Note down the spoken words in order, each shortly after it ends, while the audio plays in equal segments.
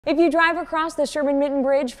If you drive across the Sherman Minton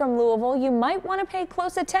Bridge from Louisville, you might want to pay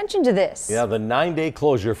close attention to this. Yeah, the 9-day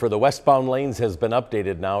closure for the westbound lanes has been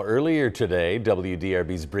updated now. Earlier today,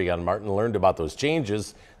 WDRB's Breon Martin learned about those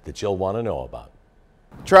changes that you'll want to know about.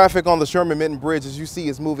 Traffic on the Sherman Minton Bridge, as you see,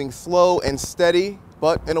 is moving slow and steady,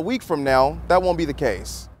 but in a week from now, that won't be the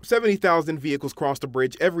case. 70,000 vehicles cross the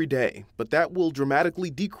bridge every day, but that will dramatically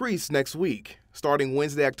decrease next week. Starting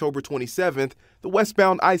Wednesday, October 27th, the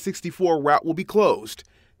westbound I-64 route will be closed.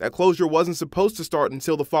 That closure wasn't supposed to start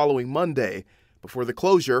until the following Monday. Before the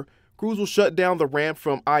closure, crews will shut down the ramp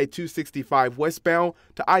from I-265 westbound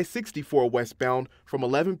to I-64 westbound from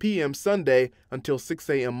 11 p.m. Sunday until 6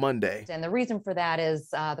 a.m. Monday. And the reason for that is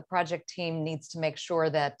the project team needs to make sure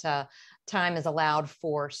that time is allowed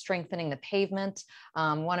for strengthening the pavement.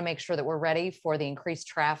 Want to make sure that we're ready for the increased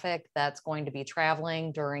traffic that's going to be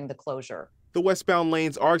traveling during the closure. The westbound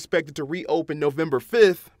lanes are expected to reopen November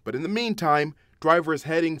 5th, but in the meantime, drivers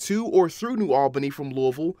heading to or through New Albany from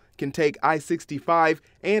Louisville can take I-65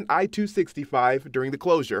 and I-265 during the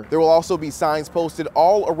closure. There will also be signs posted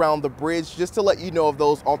all around the bridge just to let you know of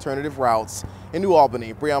those alternative routes. In New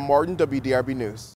Albany, Breon Martin, WDRB News.